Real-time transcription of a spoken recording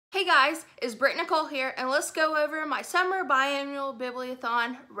Hey guys, it's Britt Nicole here, and let's go over my summer biannual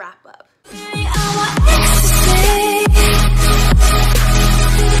bibliothon wrap up.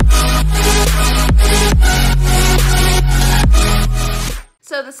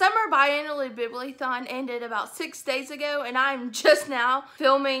 So the summer biannual bibliothon ended about 6 days ago, and I'm just now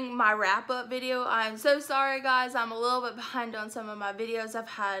filming my wrap-up video. I'm so sorry guys, I'm a little bit behind on some of my videos. I've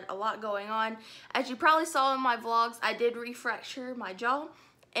had a lot going on. As you probably saw in my vlogs, I did refracture my jaw,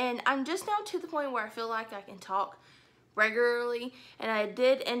 and I'm just now to the point where I feel like I can talk regularly, and I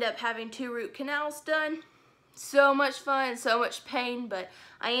did end up having 2 root canals done. So much fun, so much pain, but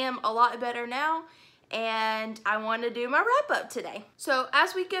I am a lot better now. And I want to do my wrap up today. So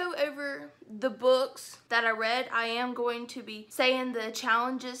as we go over the books that I read, I am going to be saying the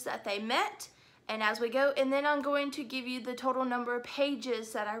challenges that they met, and as we go, and then I'm going to give you the total number of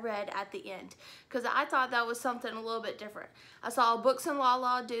pages that I read at the end, because I thought that was something a little bit different. I saw Books and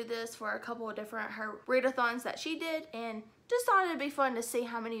Lala do this for a couple of different her readathons that she did, and just thought it'd be fun to see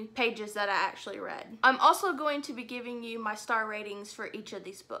how many pages that I actually read. I'm also going to be giving you my star ratings for each of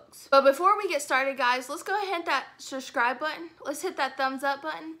these books. But before we get started guys, let's go ahead and hit that subscribe button. Let's hit that thumbs up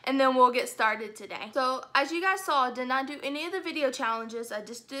button, and then we'll get started today. So as you guys saw, I did not do any of the video challenges. I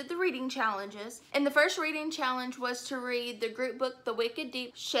just did the reading challenges. And the first reading challenge was to read the group book The Wicked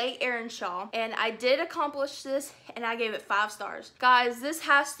Deep, Shay Earnshaw. And I did accomplish this, and I gave it 5 stars. Guys, this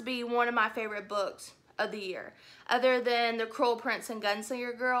has to be one of my favorite books of the year. Other than The Cruel Prince and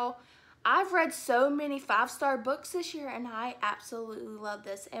Gunslinger Girl, I've read so many 5-star books this year, and I absolutely love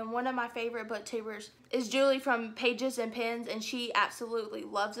this. And one of my favorite booktubers is Julie from Pages and Pens, and she absolutely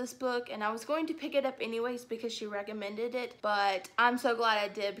loves this book. And I was going to pick it up anyways because she recommended it, but I'm so glad I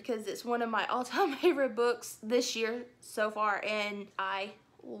did because it's one of my all-time favorite books this year so far, and I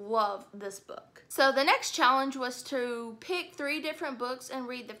love this book. So the next challenge was to pick 3 different books and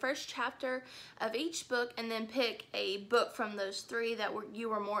read the first chapter of each book, and then pick a book from those 3 that you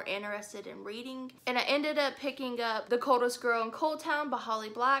were more interested in reading. And I ended up picking up The Coldest Girl in Cold Town by Holly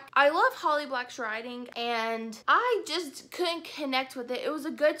Black. I love Holly Black's writing, and I just couldn't connect with it. It was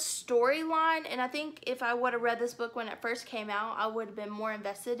a good storyline, and I think if I would have read this book when it first came out, I would have been more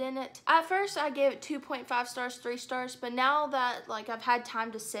invested in it. At first I gave it 2.5 stars, 3 stars, but now that I've had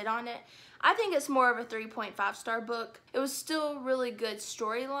time to sit on it, I think it's more of a 3.5 star book. It was still really good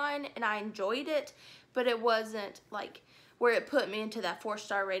storyline, and I enjoyed it, but it wasn't like where it put me into that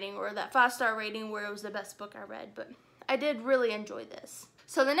 4-star rating or that 5-star rating where it was the best book I read, but I did really enjoy this.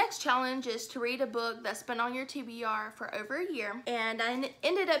 So the next challenge is to read a book that's been on your TBR for over a year, and I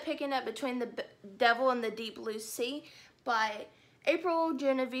ended up picking up Between the Devil and the Deep Blue Sea by April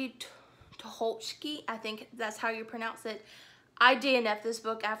Genevieve Tucholsky. I think that's how you pronounce it. I DNF'd this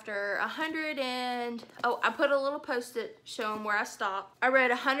book after I put a little post-it showing where I stopped. I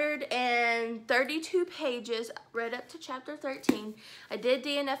read 132 pages, read up to chapter 13. I did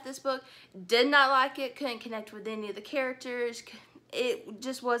DNF this book, did not like it, couldn't connect with any of the characters. It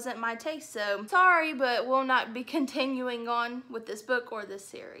just wasn't my taste, so sorry, but we'll not be continuing on with this book or this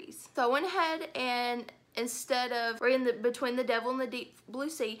series. So I went ahead and instead of reading Between the Devil and the Deep Blue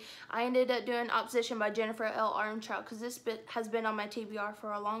Sea, I ended up doing Opposition by Jennifer L. Armentrout because this bit has been on my TBR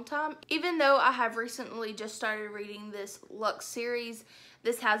for a long time. Even though I have recently just started reading this Lux series,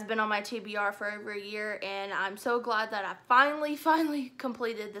 this has been on my TBR for over a year, and I'm so glad that I finally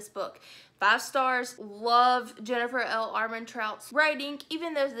completed this book. 5 stars. Love Jennifer L. Armentrout's writing,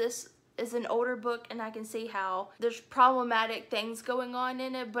 even though this is an older book and I can see how there's problematic things going on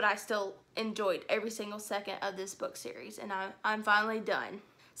in it, but I still enjoyed every single second of this book series, and I'm finally done.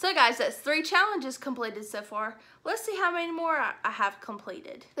 So guys, that's 3 challenges completed so far. Let's see how many more I have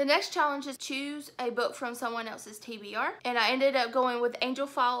completed. The next challenge is choose a book from someone else's TBR, and I ended up going with Angel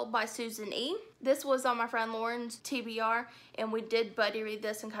File by Susan E. This was on my friend Lauren's TBR, and we did buddy read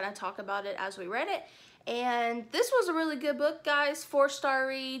this and kind of talk about it as we read it. And this was a really good book, guys. 4-star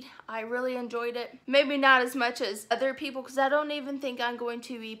read. I really enjoyed it. Maybe not as much as other people, because I don't even think I'm going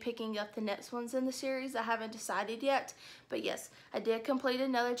to be picking up the next ones in the series. I haven't decided yet. But yes, I did complete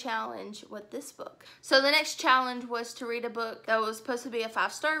another challenge with this book. So the next challenge was to read a book that was supposed to be a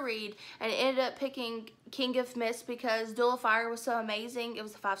 5-star read, and I ended up picking King of Mist because Duel of Fire was so amazing. It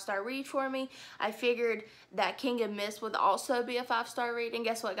was a 5-star read for me. I figured that King of Mist would also be a 5-star read, and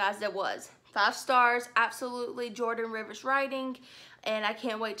guess what, guys? It was. 5 stars, absolutely Jordan Rivers writing, and I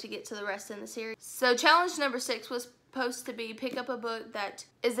can't wait to get to the rest in the series. So challenge number 6 was supposed to be pick up a book that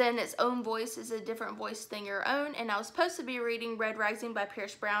is in its own voice, is a different voice than your own, and I was supposed to be reading Red Rising by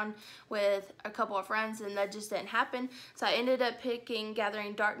Pierce Brown with a couple of friends, and that just didn't happen. So I ended up picking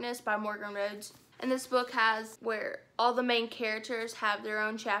Gathering Darkness by Morgan Rhodes. And this book has where all the main characters have their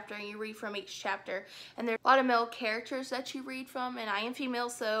own chapter and you read from each chapter. And there's a lot of male characters that you read from, and I am female,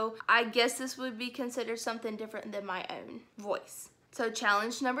 so I guess this would be considered something different than my own voice. So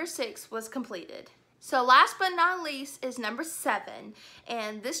challenge number 6 was completed. So last but not least is number 7,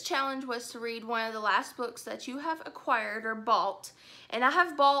 and this challenge was to read one of the last books that you have acquired or bought. And I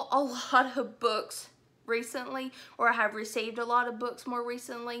have bought a lot of books recently, or I have received a lot of books more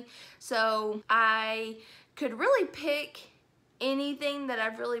recently, so I could really pick anything that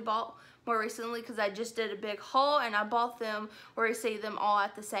I've really bought more recently because I just did a big haul and I bought them or received them all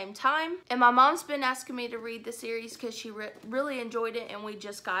at the same time. And my mom's been asking me to read the series because she really enjoyed it, and we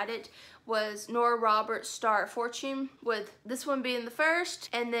just got it. Was Nora Roberts' Star of Fortune, with this one being the first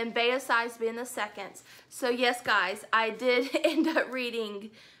and then Beatrice being the second. So yes guys, I did end up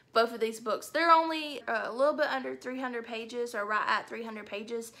reading both of these books. They're only a little bit under 300 pages, or right at 300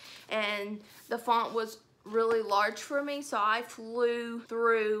 pages, and the font was really large for me, so I flew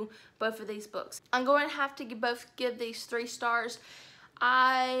through both of these books. I'm going to have to give these 3 stars.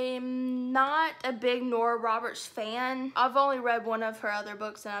 I'm not a big Nora Roberts fan. I've only read one of her other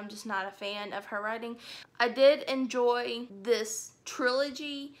books and I'm just not a fan of her writing. I did enjoy this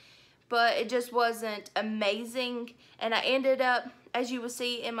trilogy, but it just wasn't amazing. And I ended up, as you will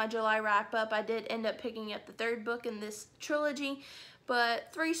see in my July wrap up, I did end up picking up the 3rd book in this trilogy.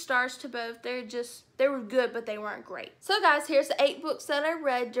 But 3 stars to both. They were good, but they weren't great. So guys, here's the 8 books that I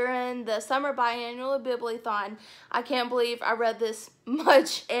read during the summer biannual bibliothon. I can't believe I read this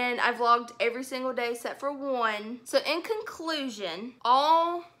much, and I vlogged every single day except for one. So in conclusion,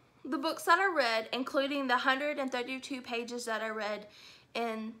 all the books that I read, including the 132 pages that I read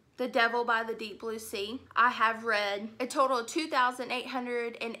in The Devil by the Deep Blue Sea, I have read a total of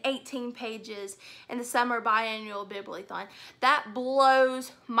 2,818 pages in the summer biannual bibliothon. That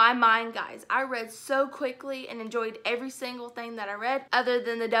blows my mind, guys. I read so quickly and enjoyed every single thing that I read, other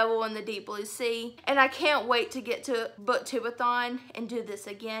than The Devil in the Deep Blue Sea. And I can't wait to get to Booktubeathon and do this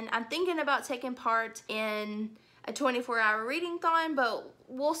again. I'm thinking about taking part in a 24-hour reading-thon, but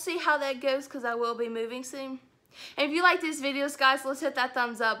we'll see how that goes because I will be moving soon. And if you like these videos, guys, let's hit that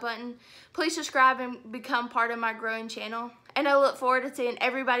thumbs up button. Please subscribe and become part of my growing channel. And I look forward to seeing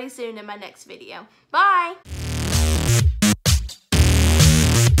everybody soon in my next video. Bye!